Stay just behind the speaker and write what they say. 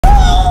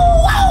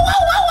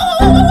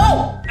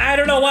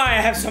why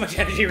I have so much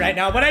energy right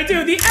now, but I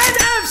do. The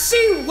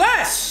NFC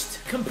West,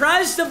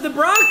 comprised of the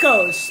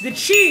Broncos, the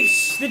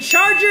Chiefs, the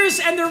Chargers,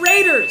 and the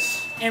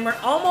Raiders. And we're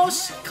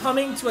almost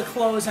coming to a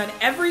close on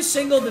every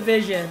single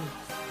division.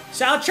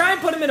 So I'll try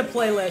and put them in a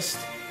playlist.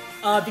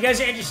 If you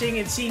guys are interested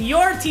in seeing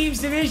your team's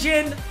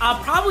division,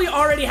 I'll probably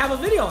already have a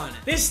video on it.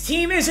 This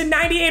team is a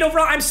 98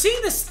 overall. I'm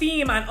seeing this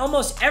theme on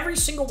almost every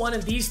single one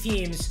of these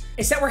teams.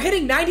 It's that we're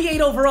hitting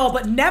 98 overall,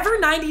 but never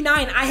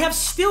 99. I have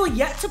still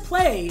yet to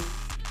play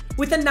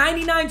with a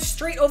 99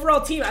 straight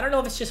overall team. I don't know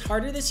if it's just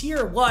harder this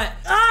year or what.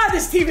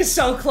 This team is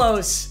so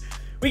close.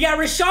 We got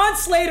Rashawn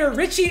Slater,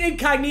 Richie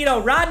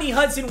Incognito, Rodney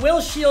Hudson,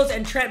 Will Shields,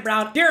 and Trent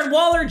Brown. Darren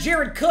Waller,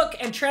 Jared Cook,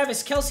 and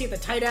Travis Kelce at the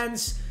tight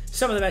ends.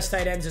 Some of the best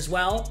tight ends as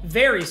well.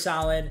 Very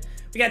solid.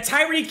 We got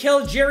Tyreek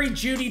Hill, Jerry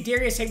Jeudy,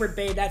 Darius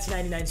Hayward-Bay. That's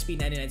 99 speed,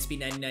 99 speed,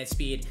 99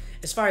 speed.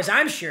 As far as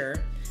I'm sure.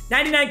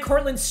 99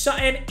 Cortland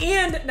Sutton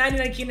and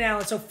 99 Keenan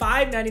Allen. So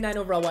 5 99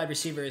 overall wide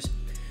receivers.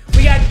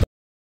 We got...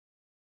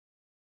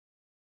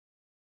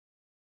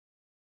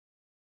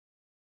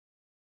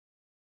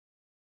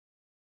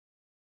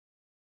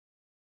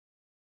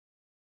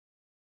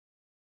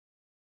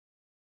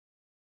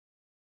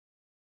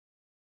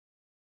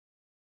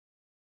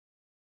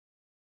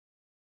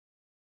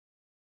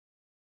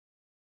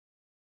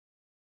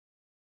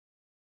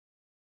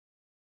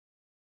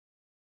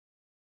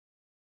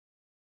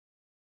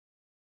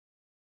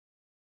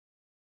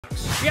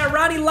 We got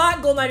Ronnie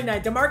Lott, gold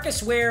 99.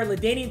 DeMarcus Ware,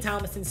 LaDainian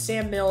Tomlinson,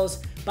 Sam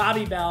Mills,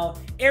 Bobby Bell,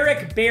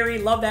 Eric Berry.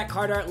 Love that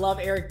card art. Love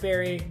Eric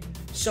Berry.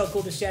 So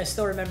cool to see. I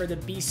still remember the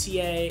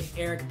BCA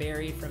Eric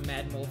Berry from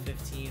Madden Mobile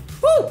 15.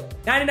 Woo!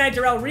 99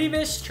 Darrell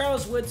Revis,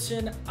 Charles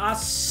Woodson,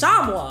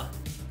 Asamoah.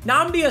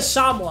 Nnamdi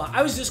Asamoah.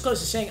 I was this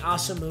close to saying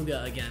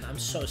Asamuga again. I'm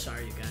so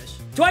sorry, you guys.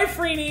 Dwight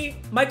Freeney,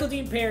 Michael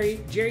Dean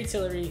Perry, Jerry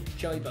Tillery,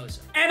 Joey Bosa.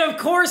 And of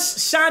course,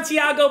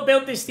 Santiago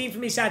built this team for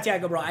me.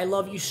 Santiago, bro, I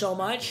love you so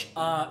much.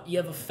 You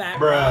have a fat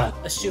bro,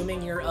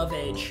 assuming you're of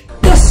age.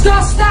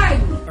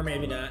 Disgusting! Or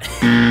maybe not.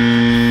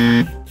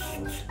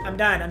 I'm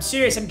done. I'm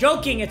serious. I'm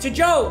joking. It's a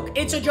joke.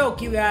 It's a joke,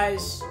 you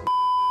guys.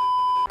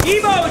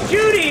 Evo,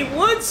 Judy,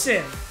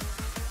 Woodson.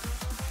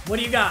 What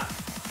do you got?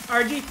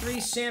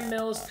 RG3, Sam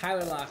Mills,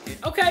 Tyler Lockett.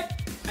 Okay.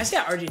 I see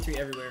RG3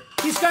 everywhere.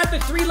 He's got the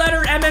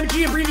 3-letter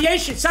MMG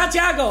abbreviation.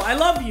 Santiago, I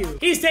love you.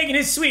 He's taking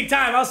his sweet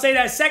time. I'll say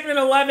that. 2nd and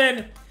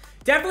 11.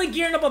 Definitely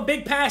gearing up a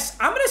big pass.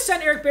 I'm going to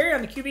send Eric Berry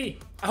on the QB.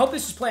 I hope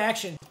this is play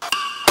action.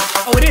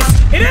 Oh, it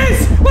is. It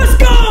is. Let's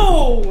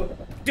go.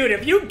 Dude,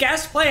 if you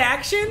guessed play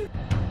action.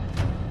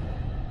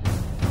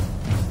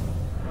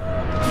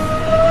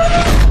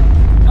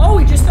 Oh,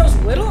 he just throws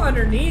little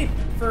underneath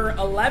for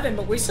 11,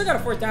 but we still got a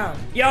 4th down.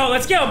 Yo,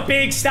 let's get a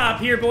big stop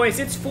here, boys.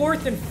 It's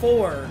 4th and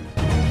 4.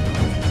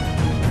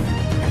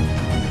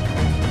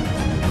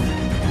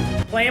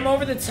 Play him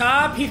over the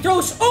top. He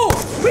throws.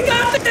 Oh, we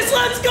got this.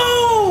 Let's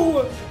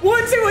go.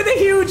 Woodson with a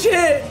huge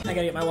hit. I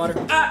gotta get my water.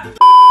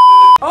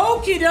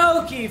 Okie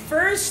dokie.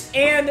 1st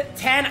and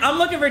 10. I'm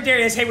looking for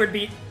Darius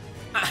Hayward-B.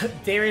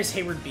 Darius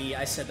Hayward-B.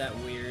 I said that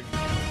weird.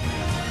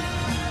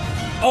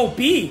 Oh,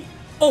 B.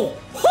 Oh,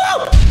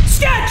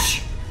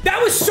 sketch. That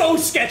was so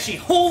sketchy.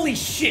 Holy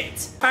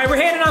shit. All right, we're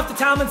handing off to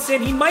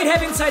Tomlinson. He might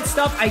have inside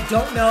stuff. I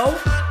don't know.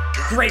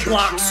 Great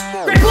blocks.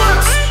 Great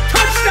blocks.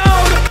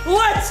 Touchdown.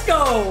 Let's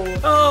go.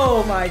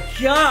 Oh, my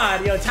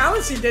God. Yo,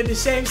 Tomlinson did the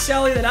same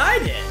selly that I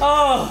did.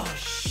 Oh,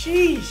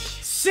 sheesh.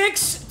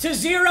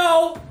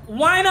 6-0.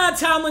 Why not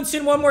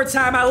Tomlinson one more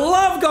time? I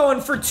love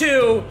going for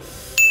 2.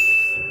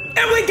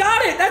 And we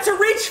got it. That's a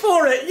reach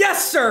for it.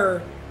 Yes,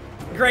 sir.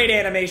 Great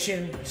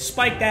animation.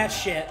 Spike that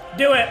shit.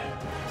 Do it.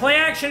 Play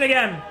action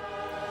again.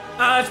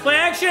 Let's play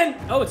action.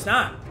 Oh, it's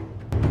not.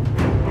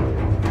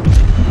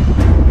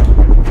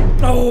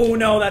 Oh,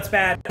 no, that's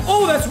bad.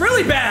 Oh, that's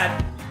really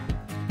bad.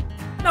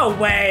 No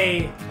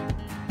way.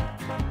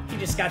 He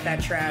just got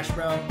that trash,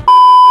 bro.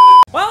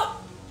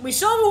 Well, we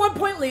still have a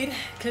 1-point lead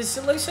because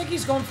it looks like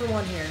he's going for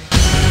 1 here.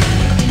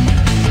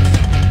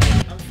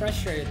 I'm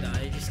frustrated, though.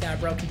 He just got a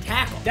broken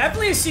tackle.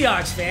 Definitely a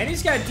Seahawks fan.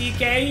 He's got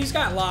DK. He's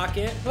got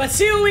Lockett. Let's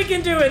see what we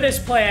can do with this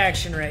play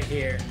action right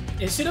here.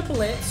 Is it a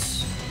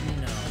blitz?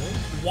 No.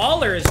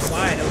 Waller is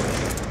wide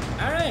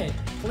open. All right,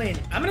 clean.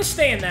 I'm going to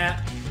stay in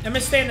that. I'm going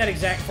to stay in that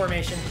exact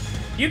formation.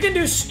 You can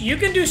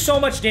do so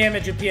much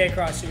damage with PA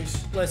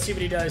crossers. Let's see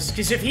what he does.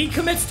 Because if he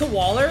commits to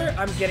Waller,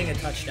 I'm getting a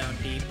touchdown,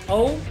 Pete.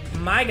 Oh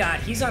my God,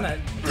 he's on a...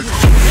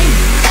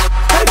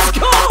 Let's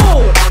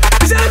go!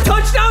 Is that a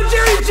touchdown,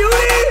 Jerry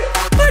Jeudy?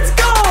 Let's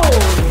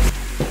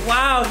go!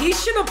 Wow, he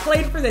should have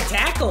played for the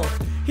tackle.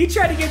 He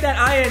tried to get that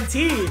INT.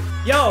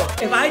 Yo,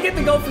 if I get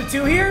to go for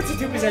 2 here, it's a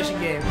 2-possession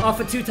game.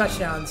 Off of 2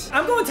 touchdowns.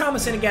 I'm going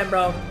Tomlinson again,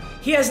 bro.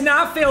 He has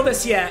not failed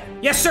us yet.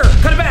 Yes, sir.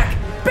 Cut it back.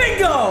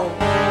 Bingo!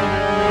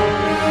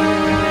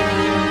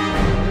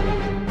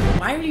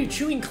 Why are you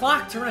chewing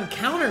clock to run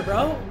counter,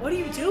 bro? What are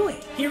you doing?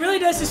 He really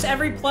does this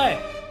every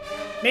play.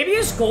 Maybe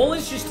his goal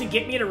is just to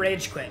get me to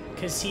rage quit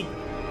because he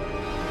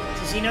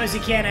knows he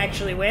can't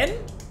actually win.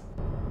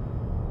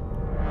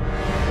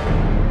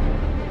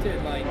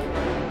 Dude, like...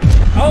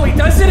 Oh, he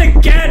does it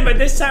again, but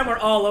this time we're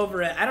all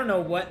over it. I don't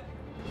know what...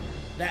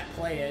 that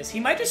play is. He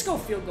might just go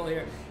field goal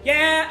here.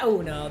 Yeah.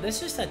 Oh, no.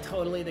 This is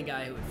totally the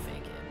guy who would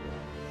fake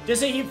it.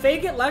 Does he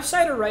fake it left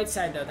side or right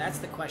side, though? That's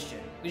the question.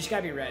 We just got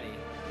to be ready.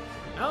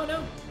 Oh,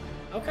 no.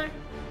 Okay.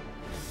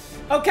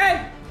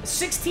 Okay.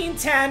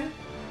 16-10.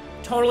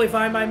 Totally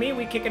fine by me.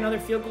 We kick another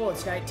field goal.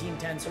 It's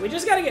 19-10. So we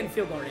just got to get in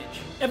field goal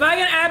range. If I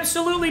can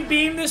absolutely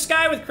beam this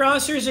guy with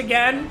crossers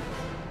again.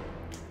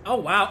 Oh,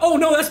 wow. Oh,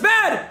 no. That's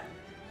bad.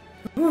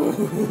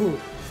 Ooh.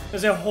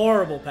 That's a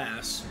horrible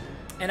pass.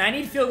 And I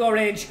need field goal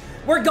range.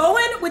 We're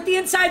going with the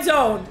inside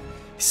zone.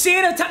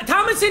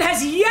 Tomlinson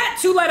has yet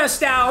to let us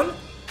down.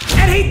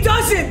 And he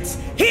doesn't.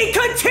 He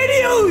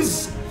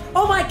continues.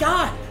 Oh, my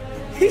God.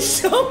 He's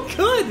so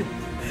good.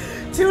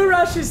 2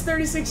 rushes,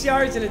 36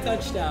 yards, and a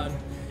touchdown.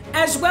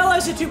 As well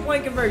as a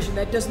 2-point conversion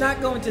that does not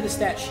go into the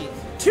stat sheet.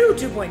 2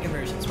 2-point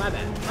conversions. My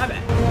bad. My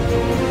bad.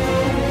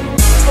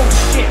 Oh,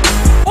 shit.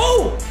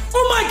 Oh!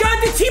 Oh, my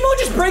God. Did Timo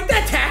just break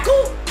that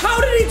tackle?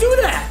 How did he do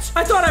that?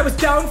 I thought I was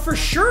down for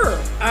sure.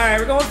 All right,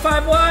 we're going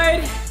 5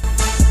 wide.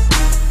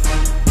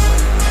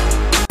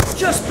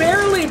 Just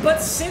barely,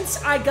 but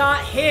since I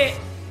got hit,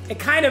 it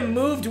kind of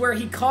moved where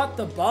he caught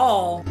the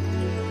ball.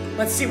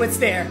 Let's see what's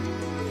there.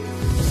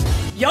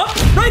 Yup,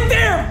 right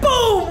there.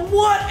 Boom!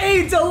 What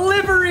a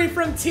delivery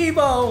from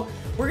Tebow.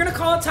 We're going to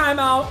call a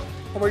timeout,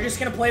 and we're just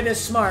going to play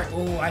this smart.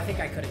 Oh, I think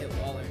I could have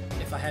hit Waller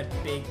if I had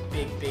big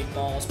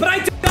balls. But I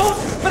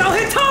don't, but I'll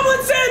hit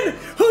Tomlinson,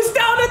 who's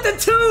down at the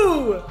 2.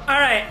 All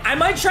right, I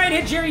might try and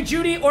hit Jerry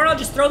Jeudy, or I'll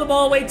just throw the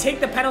ball away, take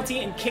the penalty,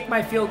 and kick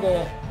my field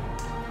goal.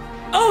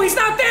 Oh, he's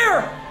not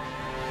there.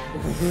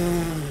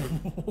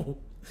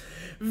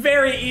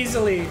 Very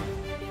easily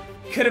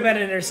could have been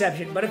an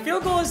interception, but a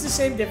field goal is the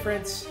same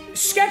difference.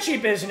 Sketchy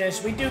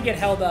business. We do get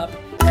held up.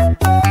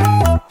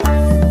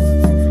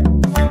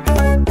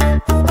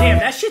 Damn,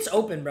 that shit's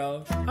open,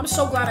 bro. I'm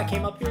so glad I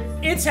came up here.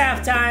 It's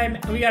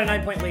halftime. We got a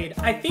 9-point lead.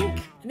 I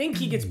think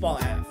he gets ball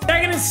at half.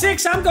 2nd and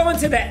 6. I'm going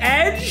to the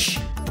edge.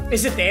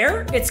 Is it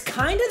there? It's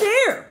kind of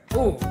there.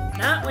 Ooh,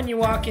 not when you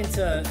walk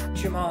into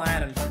Jamal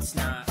Adams. It's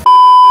not.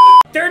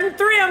 3rd and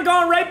 3. I'm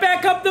going right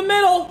back up the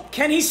middle.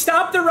 Can he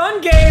stop the run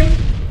game?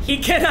 He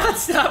cannot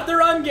stop the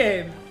run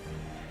game.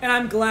 And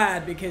I'm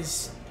glad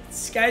because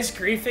this guy's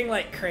griefing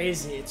like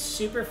crazy. It's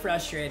super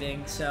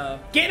frustrating. So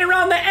getting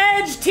around the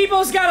edge.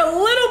 Tebow's got a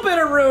little bit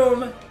of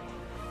room.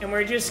 And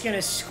we're just going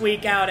to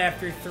squeak out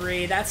after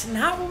 3. That's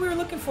not what we were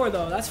looking for,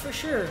 though. That's for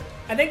sure.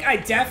 I think I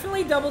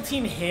definitely double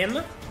team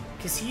him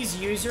because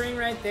he's usering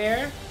right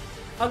there.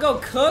 I'll go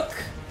Cook,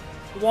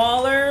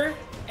 Waller,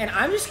 and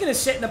I'm just going to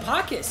sit in the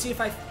pocket, see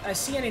if I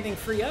see anything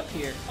free up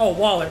here. Oh,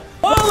 Waller.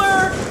 Waller!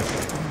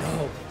 Oh,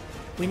 no.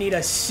 We need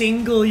a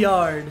single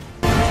yard.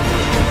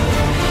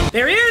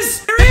 There he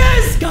is! There he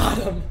is! Got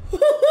him!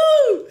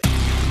 Woo-hoo!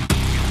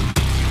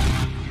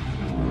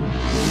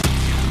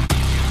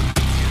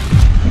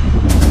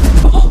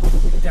 Oh,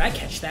 did I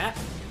catch that?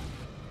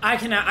 I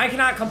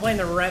cannot complain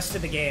the rest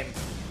of the game.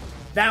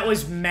 That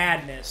was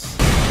madness.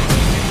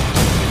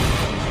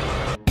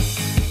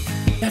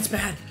 That's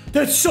bad.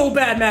 That's so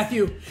bad,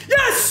 Matthew.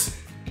 Yes!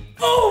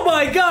 Oh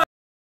my God!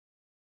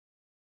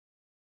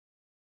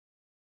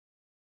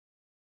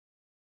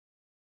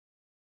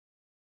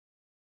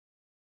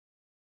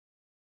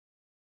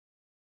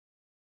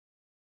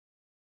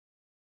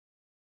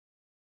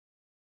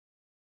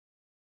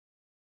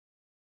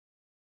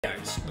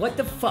 What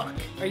the fuck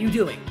are you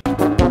doing?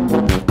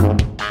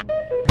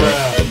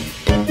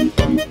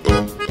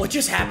 What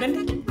just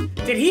happened?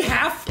 Did he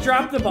half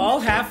drop the ball,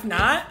 half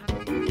not?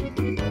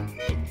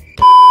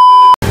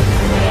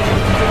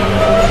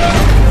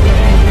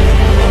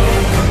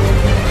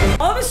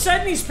 All of a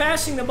sudden he's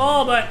passing the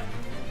ball, but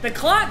the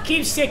clock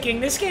keeps ticking.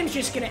 This game's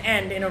just gonna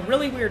end in a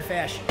really weird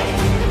fashion.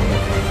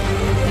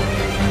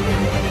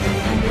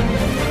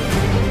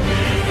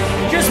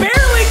 Just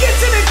barely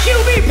gets in a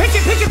QB. Pitch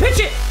it, pitch it, pitch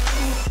it.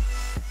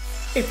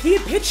 If he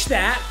had pitched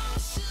that,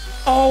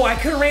 oh, I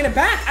could have ran it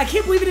back. I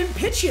can't believe he didn't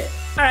pitch it.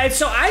 All right,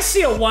 so I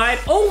see a wide.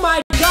 Oh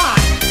my God.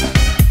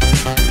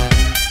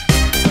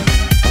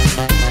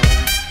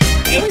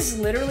 It was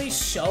literally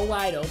so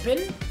wide open.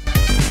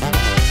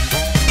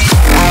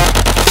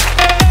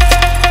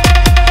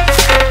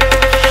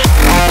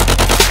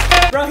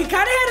 Bro, he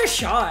kind of had a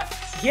shot.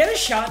 He had a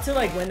shot to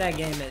like win that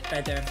game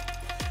right there.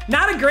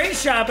 Not a great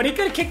shot, but he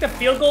could have kicked a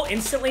field goal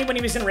instantly when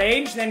he was in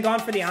range, then gone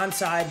for the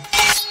onside.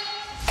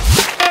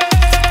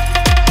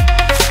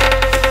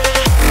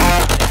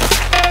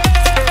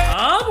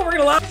 We're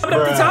gonna lob it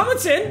up to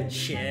Tomlinson.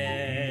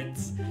 Shit.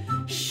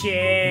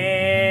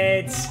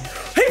 Shit.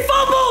 He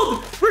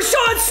fumbled!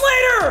 Rashawn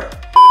Slater!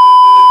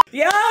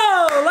 Yo,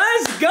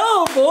 let's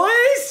go,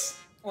 boys.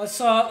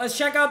 Let's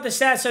check out the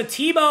stats. So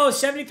Tebow,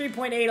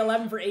 73.8,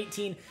 11 for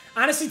 18.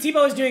 Honestly,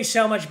 Tebow was doing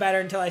so much better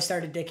until I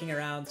started dicking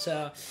around.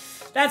 So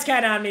that's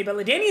kind of on me. But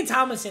LaDainian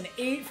Tomlinson,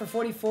 8 for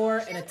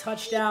 44 and a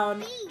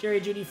touchdown.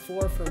 Jerry Jeudy,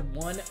 4 for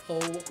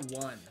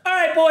 101. All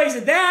right,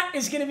 boys, that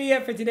is going to be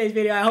it for today's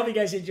video. I hope you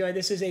guys enjoyed.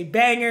 This is a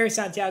banger.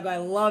 Santiago, I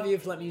love you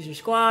for letting me use your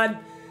squad.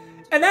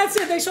 And that's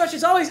it. Thanks so much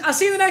as always. I'll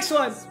see you in the next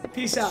one.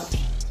 Peace out.